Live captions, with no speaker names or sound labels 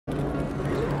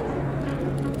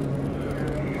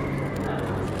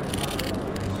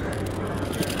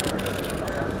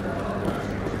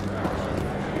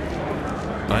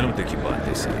I don't think you bought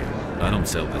this here. I don't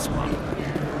sell this model.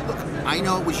 Look, I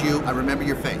know it was you. I remember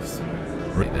your face.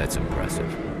 Really, that's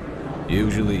impressive.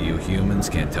 Usually you humans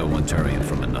can't tell one Turian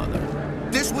from another.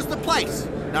 This was the place.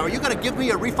 Now, are you gonna give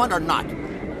me a refund or not?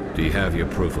 Do you have your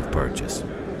proof of purchase?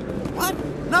 What?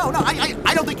 No,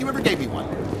 I don't think you ever gave me one.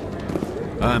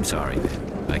 I'm sorry,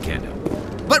 then. I can't help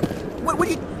you. But, what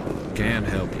do you... Can't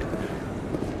help you.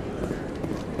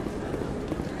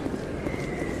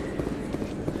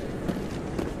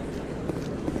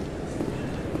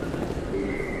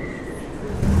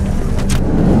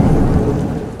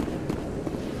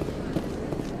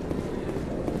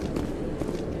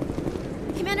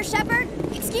 Commander Shepard?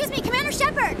 Excuse me, Commander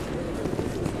Shepard!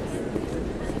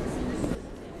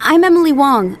 I'm Emily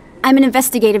Wong. I'm an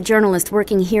investigative journalist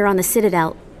working here on the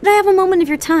Citadel. Could I have a moment of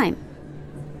your time?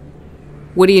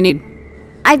 What do you need?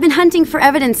 I've been hunting for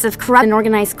evidence of corrupt and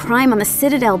organized crime on the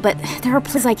Citadel, but there are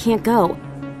places I can't go.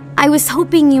 I was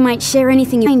hoping you might share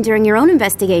anything you find during your own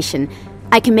investigation.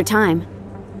 I can make time.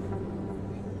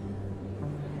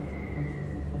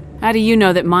 How do you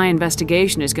know that my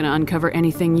investigation is going to uncover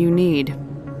anything you need?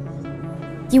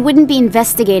 You wouldn't be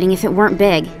investigating if it weren't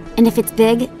big. And if it's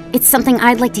big, it's something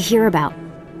I'd like to hear about.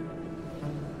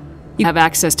 You have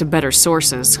access to better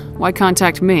sources. Why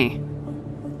contact me?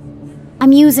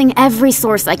 I'm using every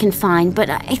source I can find, but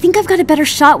I think I've got a better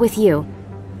shot with you.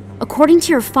 According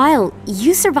to your file,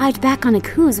 you survived back on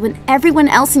Akuz when everyone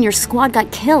else in your squad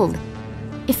got killed.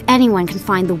 If anyone can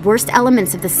find the worst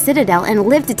elements of the Citadel and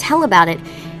live to tell about it,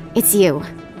 it's you.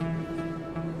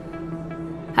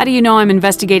 How do you know I'm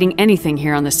investigating anything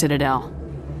here on the Citadel?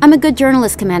 I'm a good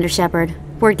journalist, Commander Shepard.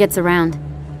 Word gets around.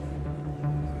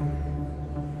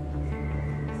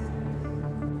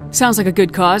 Sounds like a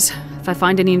good cause. If I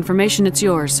find any information, it's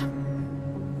yours.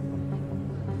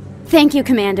 Thank you,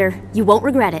 Commander. You won't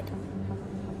regret it.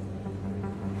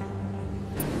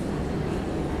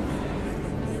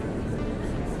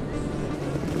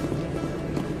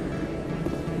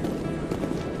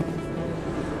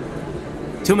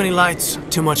 Too many lights,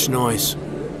 too much noise.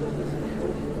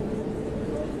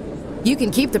 You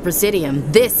can keep the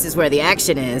Presidium. This is where the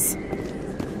action is.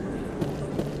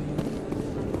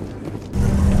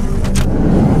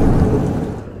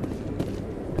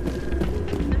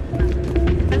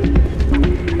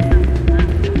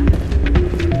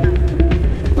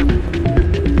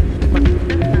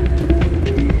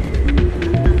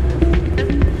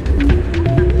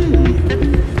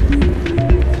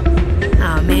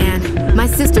 Oh man, my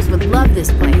sisters would love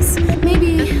this place.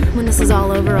 Maybe when this is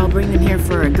all over, I'll bring them here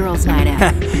for a girls' night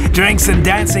out. Drinks and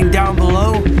dancing down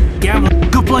below. Gambling.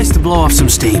 Good place to blow off some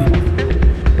steam.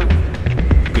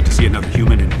 Good to see another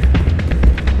human in here.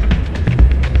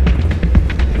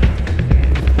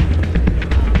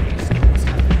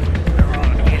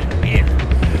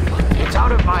 It's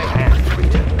out of my hands,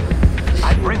 Rita.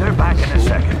 I'd bring her back in a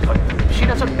second, but she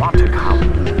doesn't want to come.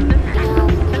 No.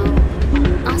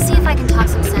 I'll see if I can talk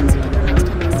some sense into her next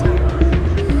time I see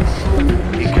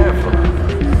her. Be careful.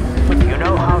 You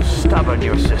know how stubborn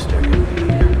your sister can be.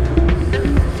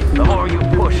 The more you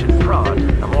push and prod,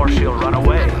 the more she'll run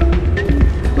away.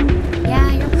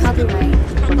 Yeah, you're probably right.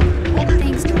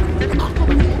 Thanks, Doran.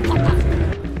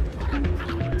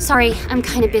 Sorry, I'm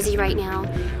kind of busy right now.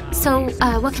 So,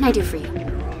 what can I do for you?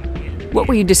 What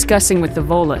were you discussing with the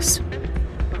Volus?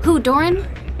 Who, Doran?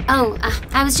 Oh,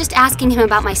 I was just asking him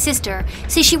about my sister.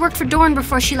 See, she worked for Doran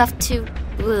before she left to...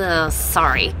 Ugh,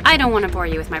 sorry. I don't want to bore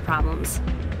you with my problems.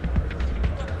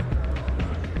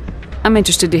 I'm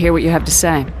interested to hear what you have to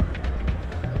say.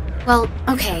 Well,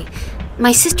 okay.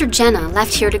 My sister Jenna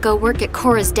left here to go work at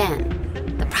Cora's Den.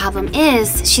 The problem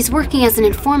is, she's working as an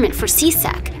informant for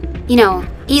CSEC. You know,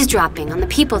 eavesdropping on the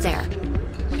people there.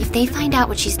 If they find out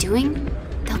what she's doing,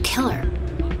 they'll kill her.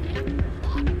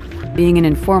 Being an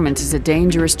informant is a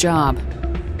dangerous job.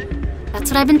 That's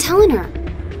what I've been telling her.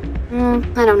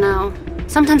 I don't know.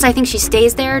 Sometimes I think she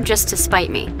stays there just to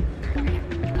spite me.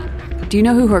 Do you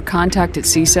know who her contact at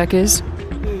CSEC is?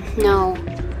 No.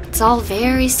 It's all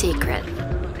very secret.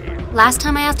 Last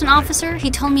time I asked an officer, he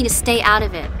told me to stay out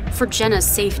of it, for Jenna's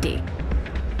safety.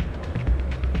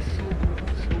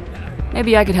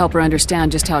 Maybe I could help her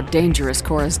understand just how dangerous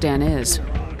Cora's Den is.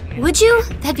 Would you?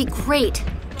 That'd be great.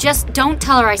 Just don't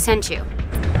tell her I sent you.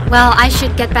 Well, I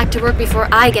should get back to work before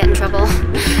I get in trouble.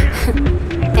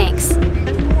 Thanks.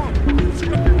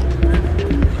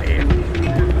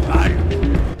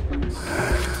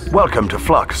 Welcome to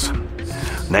Flux.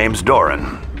 Name's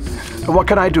Doran. What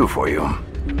can I do for you?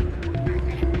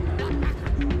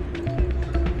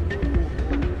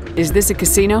 Is this a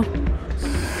casino?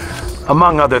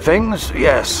 Among other things,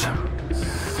 yes.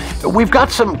 We've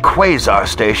got some quasar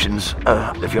stations,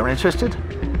 if you're interested.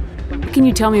 What can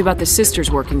you tell me about the sisters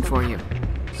working for you?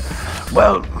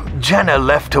 Well, Jenna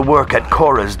left to work at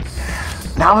Cora's.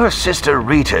 Now her sister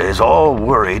Rita is all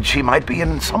worried she might be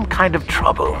in some kind of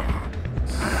trouble.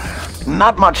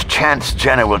 Not much chance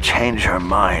Jenna will change her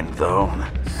mind, though.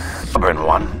 Stubborn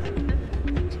one.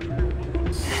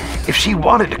 If she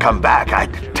wanted to come back,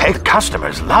 I'd take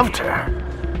customers loved her.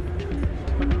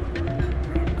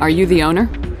 Are you the owner?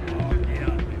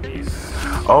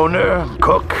 Owner,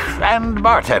 cook, and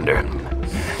bartender.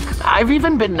 I've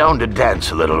even been known to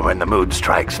dance a little when the mood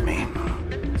strikes me.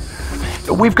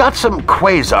 We've got some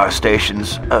quasar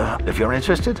stations, if you're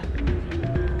interested.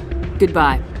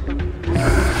 Goodbye.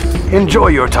 Enjoy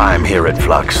your time here at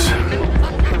Flux.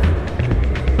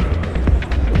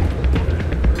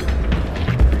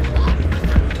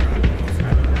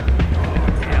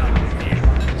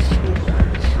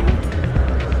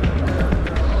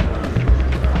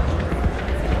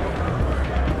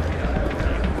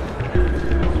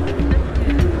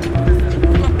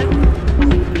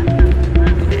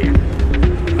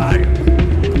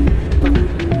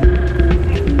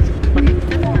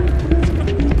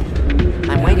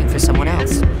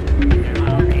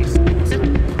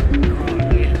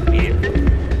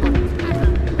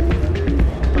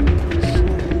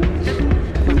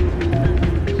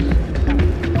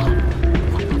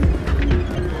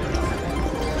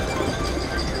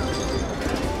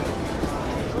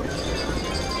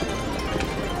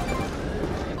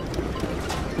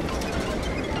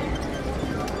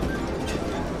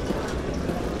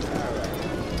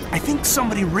 I think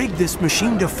somebody rigged this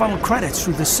machine to funnel credits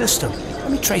through the system.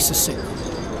 Let me trace the signal.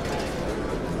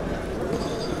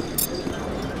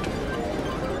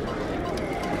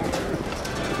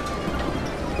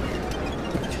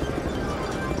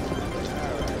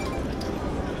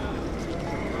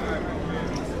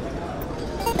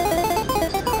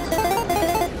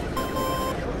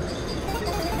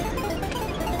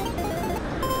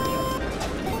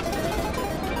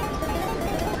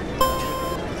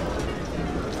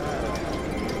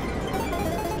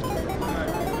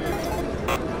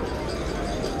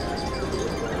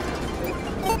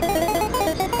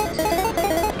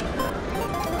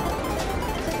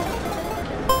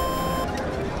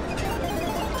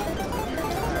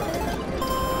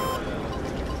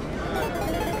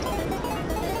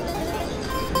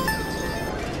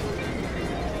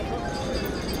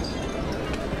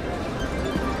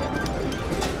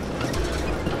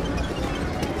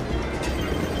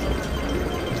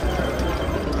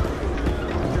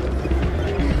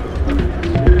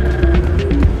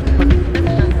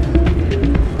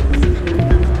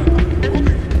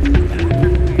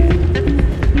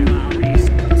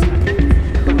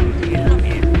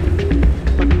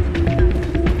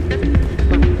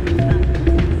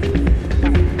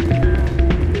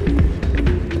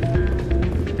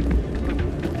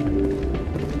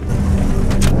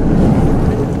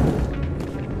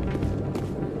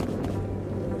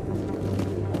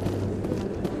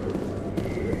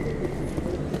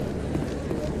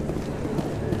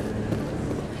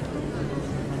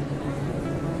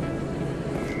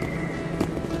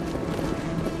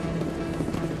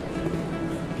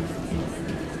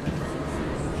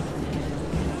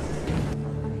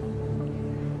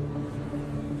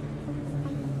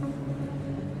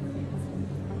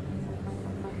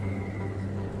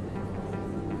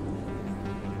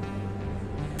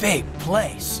 Big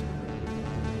place.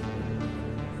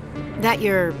 That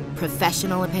your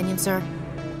professional opinion, sir?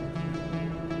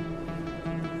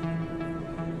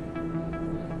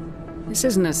 This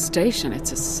isn't a station,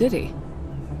 it's a city.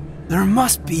 There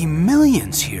must be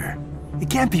millions here. It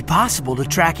can't be possible to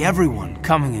track everyone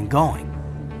coming and going.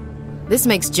 This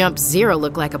makes Jump Zero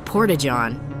look like a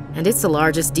porta-john, and it's the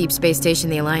largest deep space station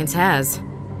the Alliance has.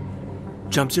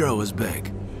 Jump Zero is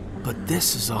big, but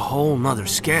this is a whole nother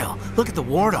scale. Look at the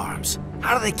ward arms.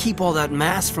 How do they keep all that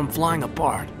mass from flying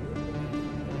apart?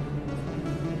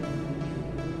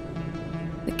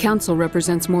 The council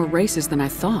represents more races than I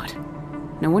thought.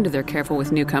 No wonder they're careful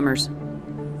with newcomers.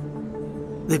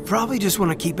 They probably just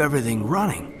want to keep everything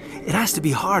running. It has to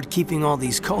be hard keeping all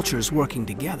these cultures working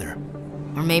together.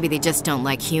 Or maybe they just don't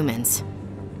like humans.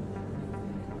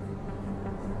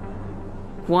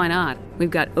 Why not? We've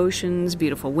got oceans,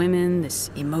 beautiful women, this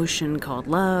emotion called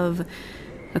love.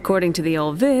 According to the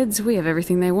old vids, we have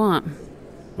everything they want.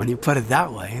 When you put it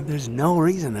that way, there's no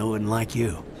reason they wouldn't like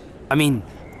you. I mean,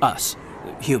 us,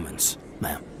 humans,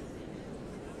 ma'am.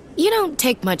 You don't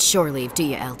take much shore leave, do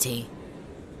you, LT?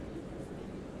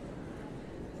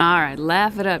 Alright,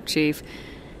 laugh it up, Chief.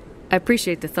 I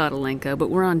appreciate the thought, Alenka, but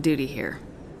we're on duty here.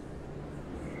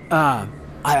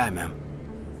 Aye, aye, ma'am.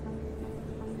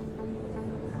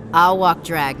 I'll walk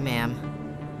drag, ma'am.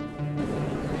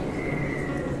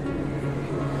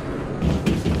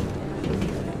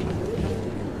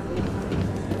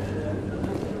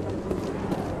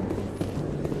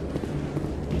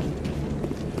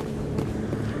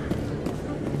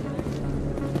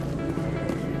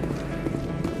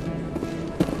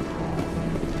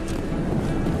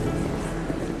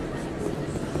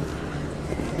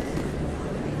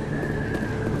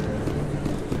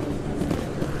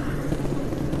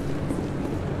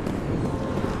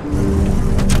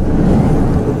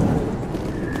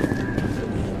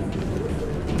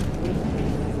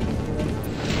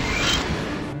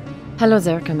 Hello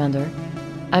there, Commander.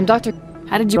 I'm Dr.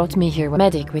 How did you brought me here?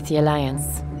 Medic with the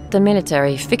Alliance. The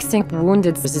military, fixing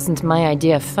wounded isn't my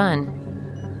idea of fun.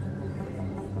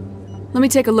 Let me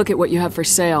take a look at what you have for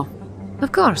sale.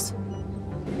 Of course.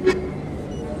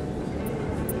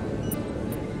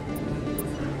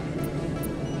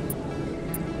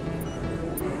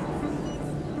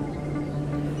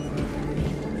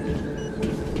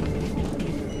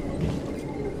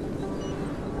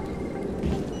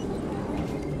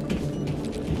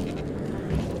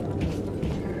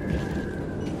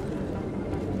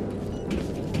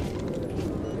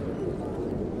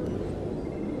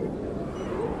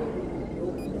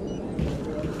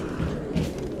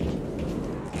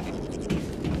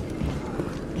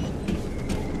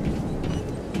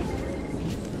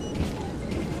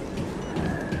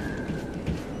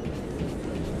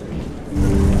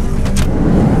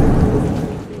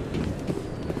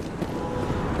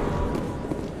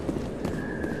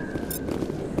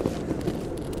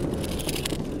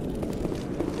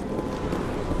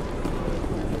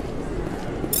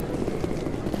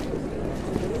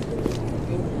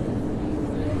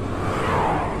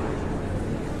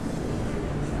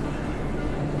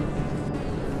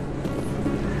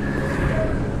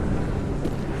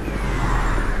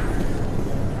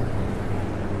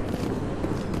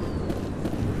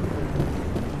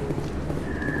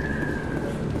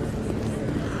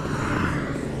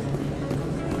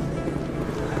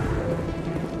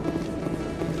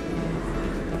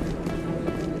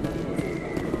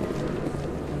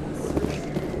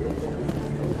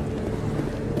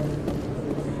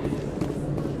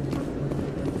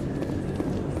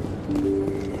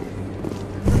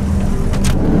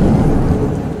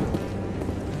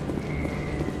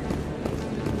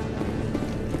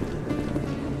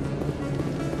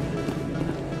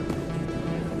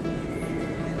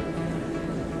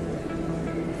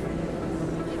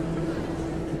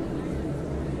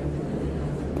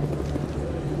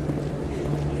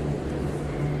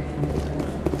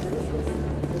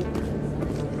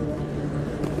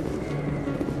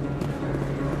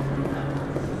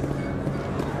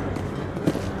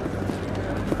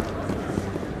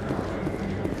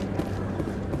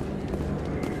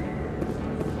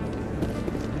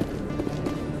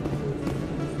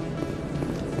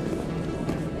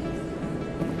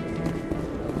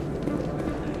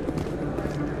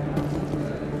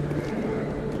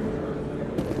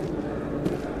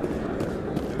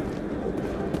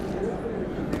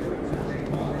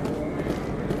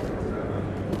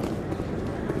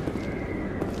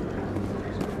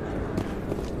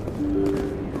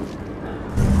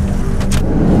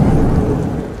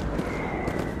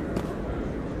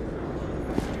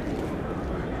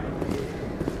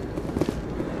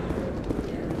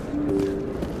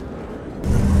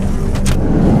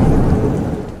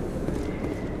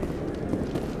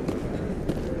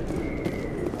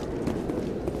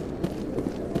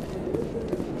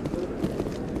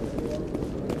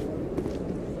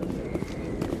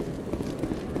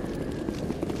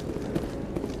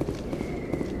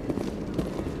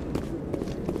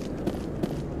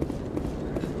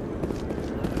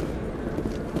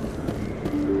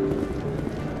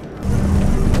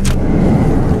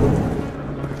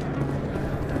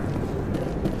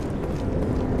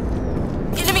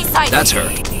 That's her.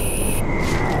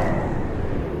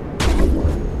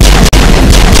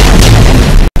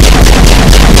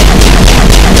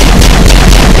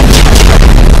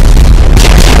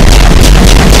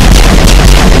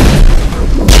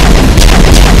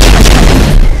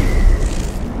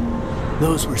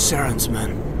 Those were Saren's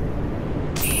men.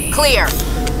 Clear.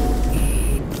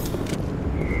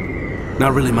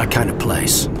 Not really my kind of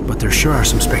place, but there sure are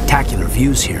some spectacular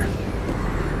views here.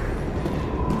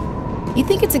 You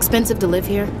think it's expensive to live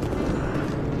here?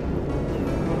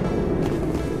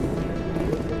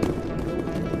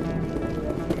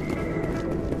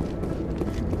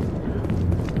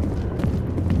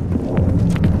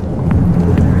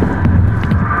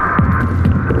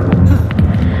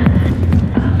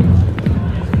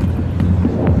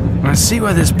 see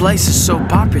why this place is so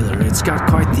popular. It's got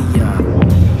quite the,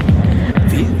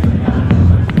 view.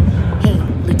 Hey,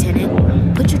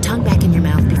 Lieutenant, put your tongue back in your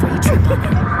mouth before you trip on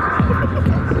it.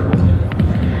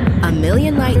 A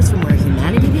million light years from where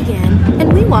humanity began,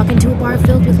 and we walk into a bar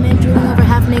filled with men drooling over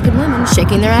half-naked women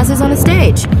shaking their asses on a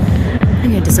stage. I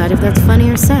can't decide if that's funny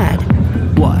or sad.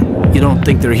 What? You don't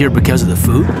think they're here because of the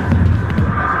food?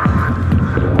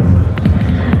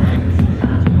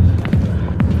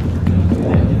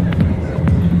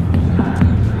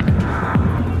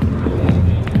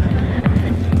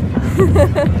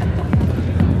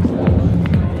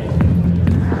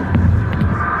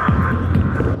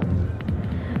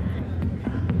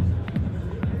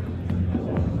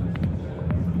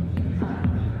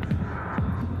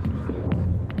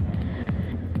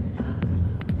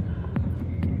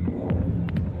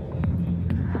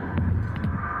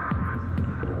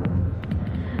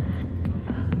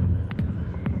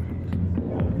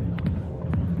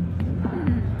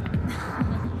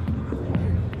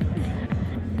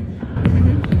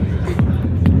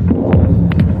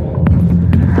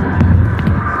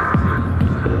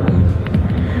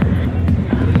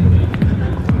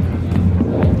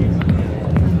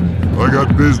 I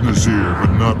got business here,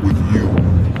 but not with you.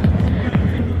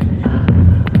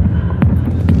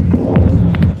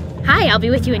 Hi, I'll be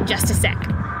with you in just a sec.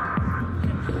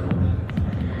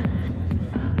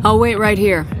 I'll wait right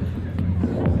here.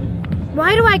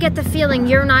 Why do I get the feeling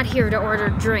you're not here to order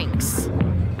drinks?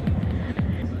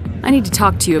 I need to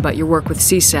talk to you about your work with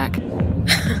CSAC.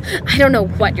 I don't know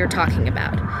what you're talking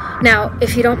about. Now,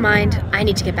 if you don't mind, I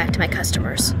need to get back to my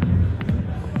customers.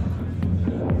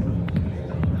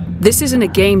 This isn't a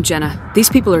game, Jenna. These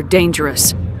people are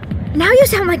dangerous. Now you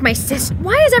sound like my sister.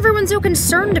 Why is everyone so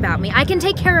concerned about me? I can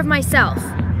take care of myself.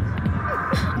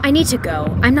 I need to go.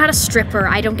 I'm not a stripper.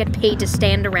 I don't get paid to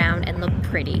stand around and look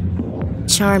pretty.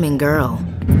 Charming girl.